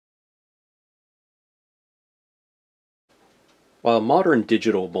While modern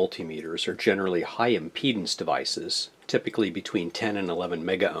digital multimeters are generally high impedance devices, typically between 10 and 11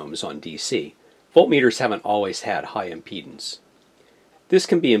 megaohms on DC, voltmeters haven't always had high impedance. This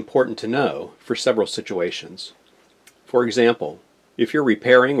can be important to know for several situations. For example, if you're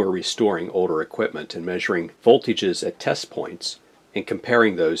repairing or restoring older equipment and measuring voltages at test points and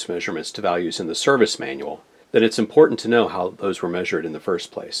comparing those measurements to values in the service manual, then it's important to know how those were measured in the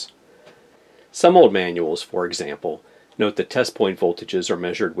first place. Some old manuals, for example, note that test point voltages are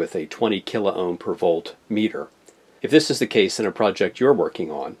measured with a 20 kiloohm per volt meter. If this is the case in a project you're working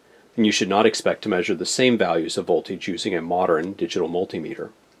on, then you should not expect to measure the same values of voltage using a modern digital multimeter.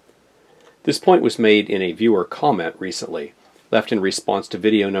 This point was made in a viewer comment recently, left in response to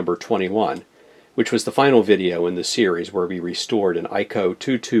video number 21, which was the final video in the series where we restored an ICO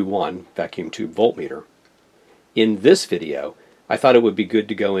 221 vacuum tube voltmeter. In this video, I thought it would be good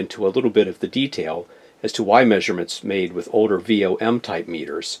to go into a little bit of the detail as to why measurements made with older VOM type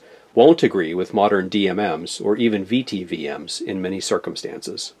meters won't agree with modern DMMs or even VTVMs in many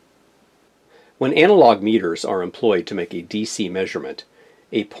circumstances. When analog meters are employed to make a DC measurement,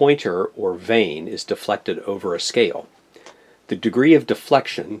 a pointer or vane is deflected over a scale. The degree of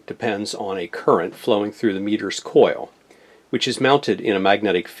deflection depends on a current flowing through the meter's coil, which is mounted in a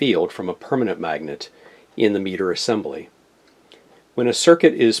magnetic field from a permanent magnet in the meter assembly. When a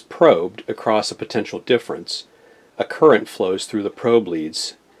circuit is probed across a potential difference, a current flows through the probe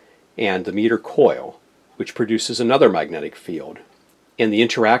leads and the meter coil, which produces another magnetic field, and the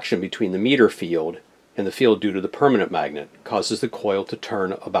interaction between the meter field and the field due to the permanent magnet causes the coil to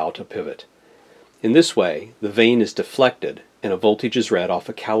turn about a pivot. In this way, the vane is deflected and a voltage is read off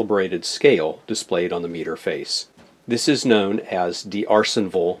a calibrated scale displayed on the meter face. This is known as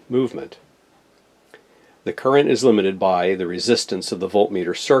d'Arsonval movement. The current is limited by the resistance of the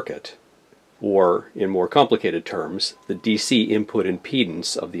voltmeter circuit, or, in more complicated terms, the DC input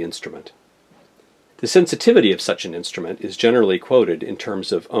impedance of the instrument. The sensitivity of such an instrument is generally quoted in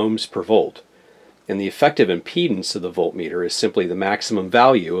terms of ohms per volt, and the effective impedance of the voltmeter is simply the maximum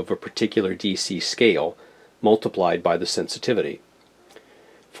value of a particular DC scale multiplied by the sensitivity.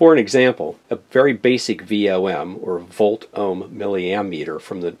 For an example, a very basic VOM, or volt-ohm milliamp meter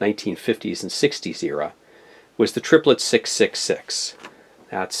from the 1950s and 60s era, was the triplet 666.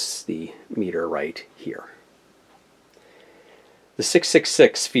 That's the meter right here. The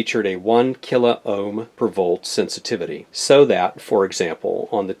 666 featured a 1 kiloohm per volt sensitivity, so that, for example,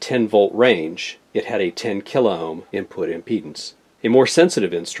 on the 10 volt range, it had a 10 kiloohm input impedance. A more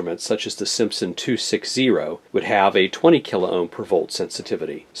sensitive instrument, such as the Simpson 260, would have a 20 kiloohm per volt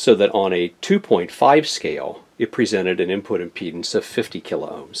sensitivity, so that on a 2.5 scale, it presented an input impedance of 50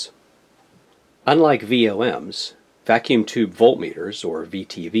 kiloohms. Unlike VOMs, vacuum tube voltmeters, or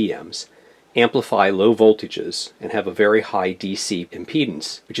VTVMs, amplify low voltages and have a very high DC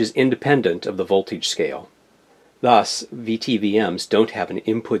impedance, which is independent of the voltage scale. Thus, VTVMs don't have an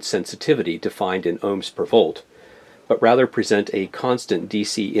input sensitivity defined in ohms per volt, but rather present a constant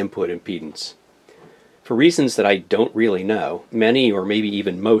DC input impedance. For reasons that I don't really know, many or maybe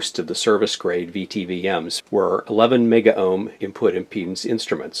even most of the service-grade VTVMs were 11 megaohm input impedance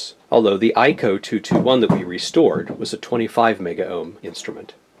instruments, although the ICO 221 that we restored was a 25 megaohm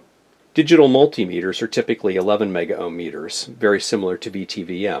instrument. Digital multimeters are typically 11 megaohm meters, very similar to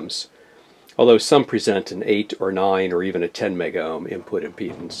VTVMs, although some present an 8 or 9 or even a 10 megaohm input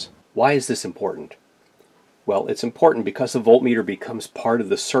impedance. Why is this important? Well, it's important because the voltmeter becomes part of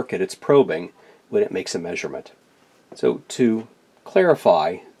the circuit it's probing when it makes a measurement. So to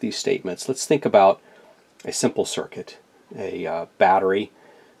clarify these statements, let's think about a simple circuit, a battery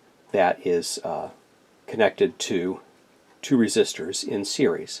that is connected to two resistors in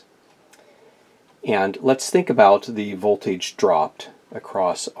series. And let's think about the voltage dropped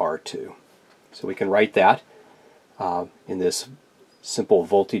across R2. So we can write that in this simple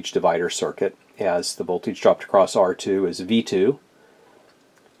voltage divider circuit as the voltage dropped across R2 is V2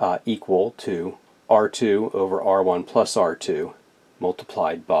 equal to R2 over R1 plus R2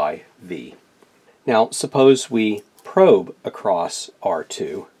 multiplied by V. Now suppose we probe across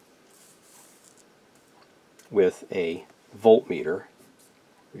R2 with a voltmeter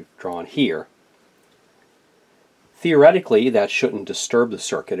we've drawn here. Theoretically, that shouldn't disturb the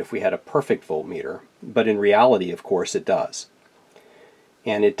circuit if we had a perfect voltmeter, but in reality, of course, it does.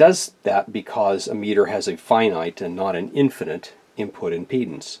 And it does that because a meter has a finite and not an infinite input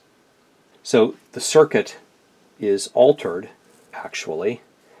impedance. So the circuit is altered, actually,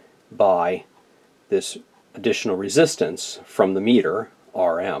 by this additional resistance from the meter,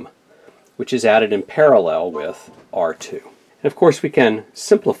 Rm, which is added in parallel with R2. And of course, we can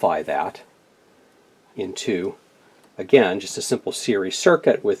simplify that into again, just a simple series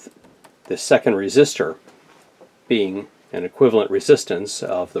circuit with the second resistor being an equivalent resistance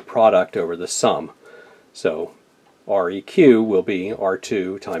of the product over the sum. So Req will be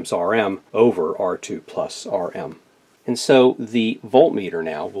R2 times Rm over R2 plus Rm. And so the voltmeter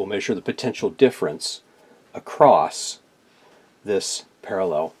now will measure the potential difference across this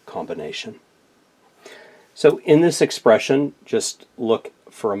parallel combination. So in this expression, just look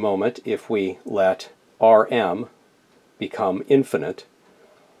for a moment, if we let Rm become infinite,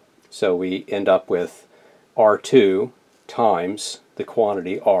 so we end up with R2 times the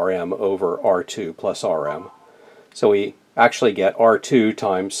quantity Rm over R2 plus Rm. So we actually get R2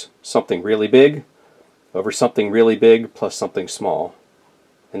 times something really big over something really big plus something small.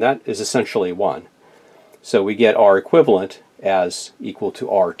 And that is essentially 1. So we get R equivalent as equal to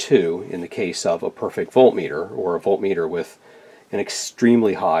R2 in the case of a perfect voltmeter, or a voltmeter with an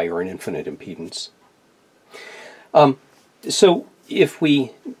extremely high or an infinite impedance. So if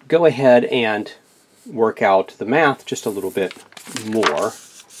we go ahead and work out the math just a little bit more,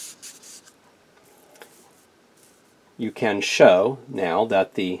 you can show now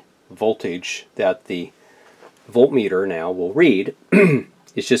that the voltage that the voltmeter now will read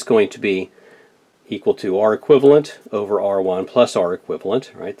is just going to be equal to R equivalent over R1 plus R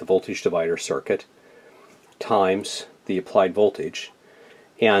equivalent, right, the voltage divider circuit, times the applied voltage.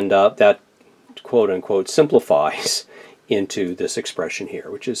 And that quote-unquote simplifies into this expression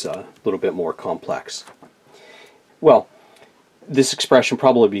here, which is a little bit more complex. Well, this expression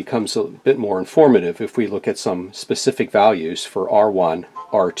probably becomes a bit more informative if we look at some specific values for R1,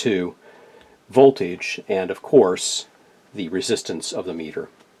 R2, voltage, and of course the resistance of the meter.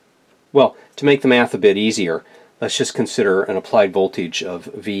 Well, to make the math a bit easier, let's just consider an applied voltage of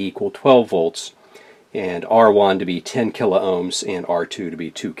V equal 12 volts and R1 to be 10 kiloohms and R2 to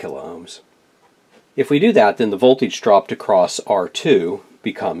be 2 kiloohms. If we do that, then the voltage dropped across R2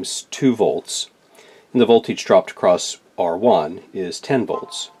 becomes 2 volts, and the voltage dropped across R1 is 10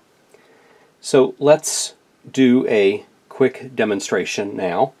 volts. So let's do a quick demonstration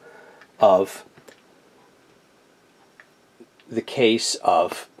now of the case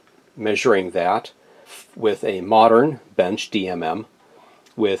of measuring that with a modern bench DMM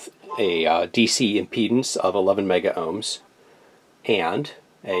with a DC impedance of 11 megaohms and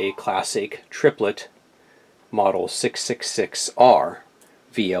a classic triplet model 666R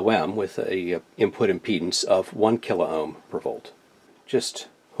VOM with a input impedance of 1 kiloohm per volt. Just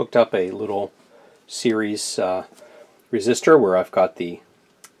hooked up a little series resistor where I've got the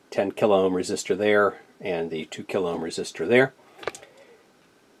 10 kiloohm resistor there and the 2 kiloohm resistor there.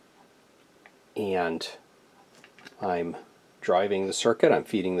 And I'm driving the circuit. I'm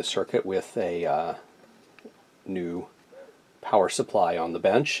feeding the circuit with a new power supply on the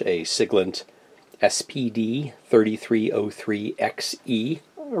bench, a Siglent SPD 3303XE,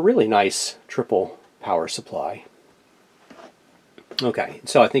 a really nice triple power supply. Okay,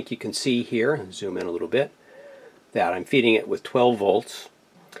 so I think you can see here, zoom in a little bit, that I'm feeding it with 12 volts,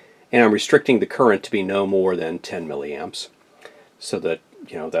 and I'm restricting the current to be no more than 10 milliamps, so that,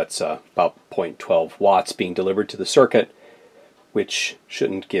 you know, that's about 0.12 watts being delivered to the circuit, which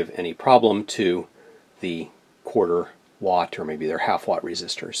shouldn't give any problem to the quarter watt or maybe they're half watt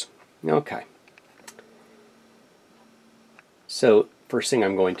resistors. Okay. So first thing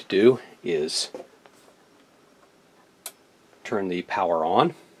I'm going to do is turn the power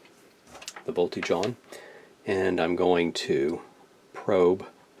on, the voltage on, and I'm going to probe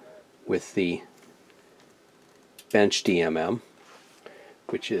with the bench DMM,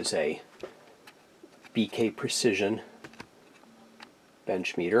 which is a BK Precision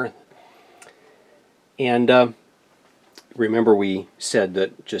bench meter. And remember we said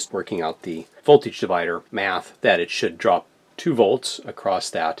that just working out the voltage divider math that it should drop 2 volts across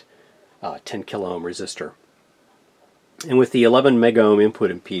that 10 kiloohm resistor. And with the 11 megaohm input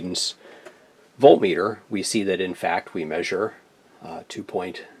impedance voltmeter, we see that in fact we measure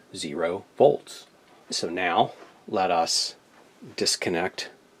 2.0 volts. So now let us disconnect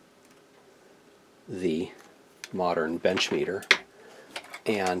the modern bench meter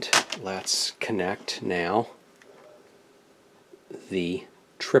and let's connect now the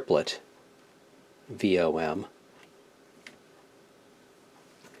triplet VOM,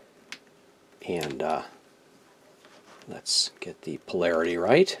 and let's get the polarity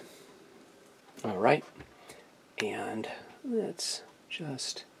right. Alright, and let's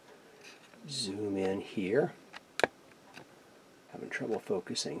just zoom in here. Having trouble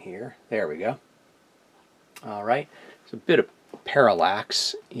focusing here. There we go. Alright, there's a bit of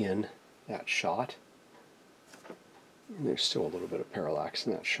parallax in that shot. And there's still a little bit of parallax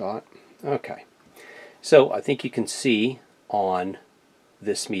in that shot. Okay. So I think you can see on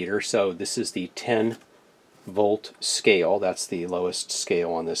this meter, so this is the 10 volt scale, that's the lowest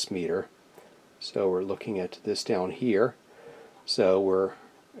scale on this meter. So we're looking at this down here. So we're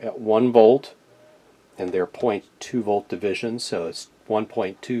at 1 volt, and they're 0.2 volt divisions, so it's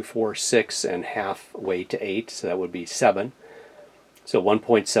 1.246 and halfway to 8, so that would be 7. So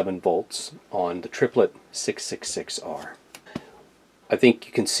 1.7 volts on the triplet 666R. I think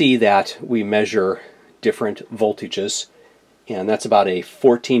you can see that we measure different voltages, and that's about a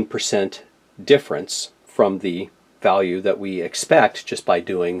 14% difference from the value that we expect just by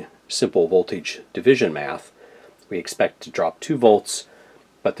doing simple voltage division math. We expect to drop 2 volts,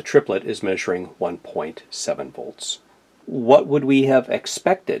 but the triplet is measuring 1.7 volts. What would we have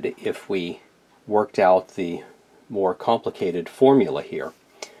expected if we worked out the more complicated formula here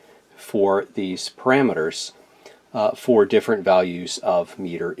for these parameters for different values of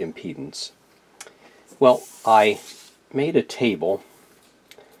meter impedance? Well, I made a table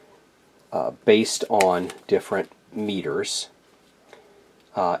based on different meters,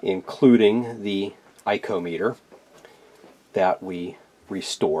 including the icometer that we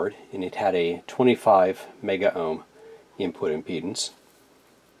restored, and it had a 25 mega ohm input impedance.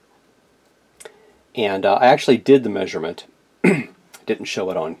 And I actually did the measurement. Didn't show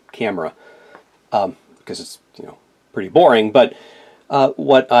it on camera because it's pretty boring, but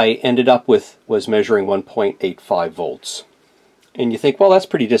what I ended up with was measuring 1.85 volts. And you think, well, that's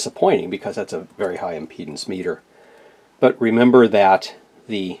pretty disappointing because that's a very high impedance meter. But remember that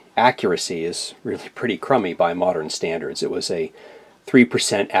the accuracy is really pretty crummy by modern standards. It was a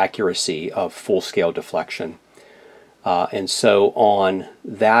 3% accuracy of full-scale deflection. And so on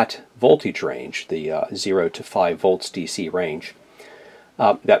that voltage range, the 0 to 5 volts DC range,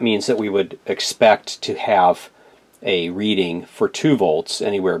 that means that we would expect to have a reading for 2 volts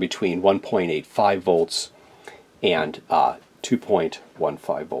anywhere between 1.85 volts and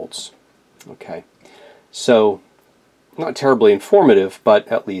 2.15 volts. Okay, so not terribly informative, but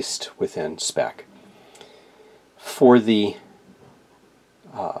at least within spec. For the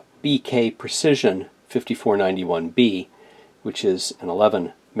BK Precision 5491B, which is an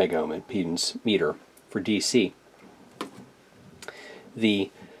 11 mega ohm impedance meter for DC, the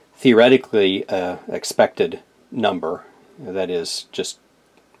theoretically expected number, that is just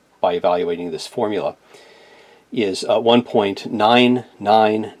by evaluating this formula, is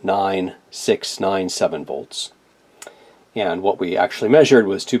 1.999697 volts. And what we actually measured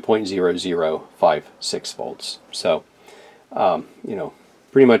was 2.0056 volts. So,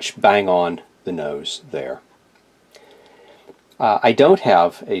 pretty much bang on the nose there. I don't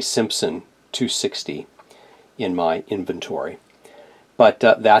have a Simpson 260 in my inventory, but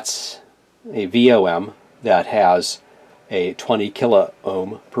that's a VOM that has a 20 kilo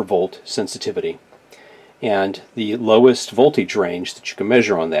ohm per volt sensitivity. And the lowest voltage range that you can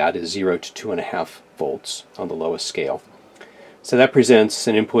measure on that is 0 to 2.5 volts on the lowest scale. So that presents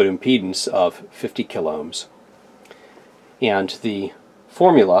an input impedance of 50 kilo ohms. And the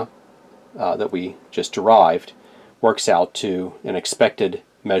formula that we just derived works out to an expected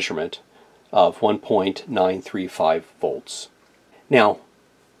measurement of 1.935 volts. Now,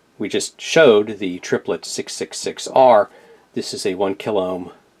 we just showed the triplet 666R. This is a 1 kilo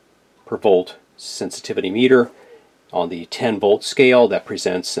ohm per volt sensitivity meter. On the 10 volt scale, that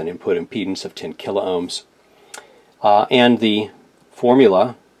presents an input impedance of 10 kilo ohms. And the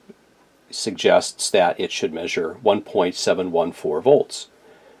formula suggests that it should measure 1.714 volts.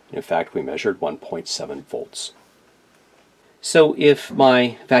 In fact, we measured 1.7 volts. So if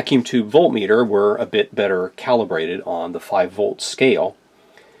my vacuum tube voltmeter were a bit better calibrated on the 5 volt scale,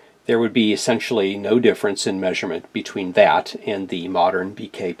 there would be essentially no difference in measurement between that and the modern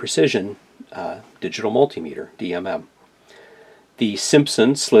BK Precision digital multimeter, DMM. The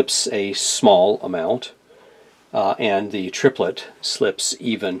Simpson slips a small amount, and the triplet slips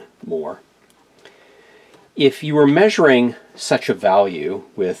even more. If you were measuring such a value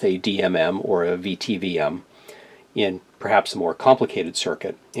with a DMM or a VTVM in perhaps a more complicated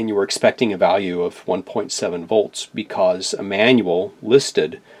circuit, and you were expecting a value of 1.7 volts because a manual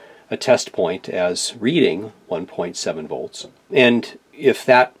listed a test point as reading 1.7 volts, and if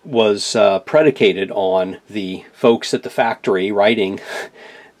that was predicated on the folks at the factory writing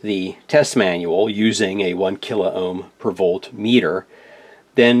the test manual using a 1 kilo ohm per volt meter,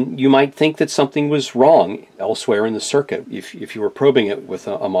 then you might think that something was wrong elsewhere in the circuit if you were probing it with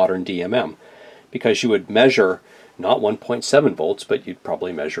a modern DMM, because you would measure not 1.7 volts, but you'd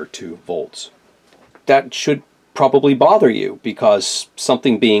probably measure 2 volts. That should probably bother you, because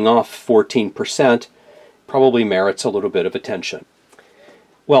something being off 14% probably merits a little bit of attention.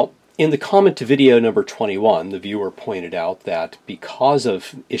 Well, In the comment to video number 21, the viewer pointed out that because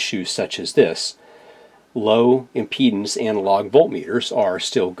of issues such as this, low impedance analog voltmeters are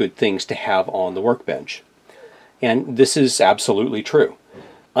still good things to have on the workbench. And this is absolutely true.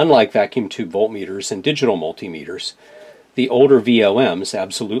 Unlike vacuum tube voltmeters and digital multimeters, the older VOMs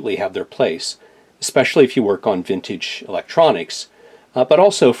absolutely have their place, especially if you work on vintage electronics, but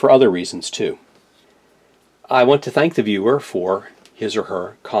also for other reasons too. I want to thank the viewer for his or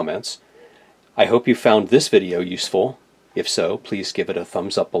her comments. I hope you found this video useful. If so, please give it a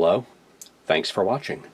thumbs up below. Thanks for watching.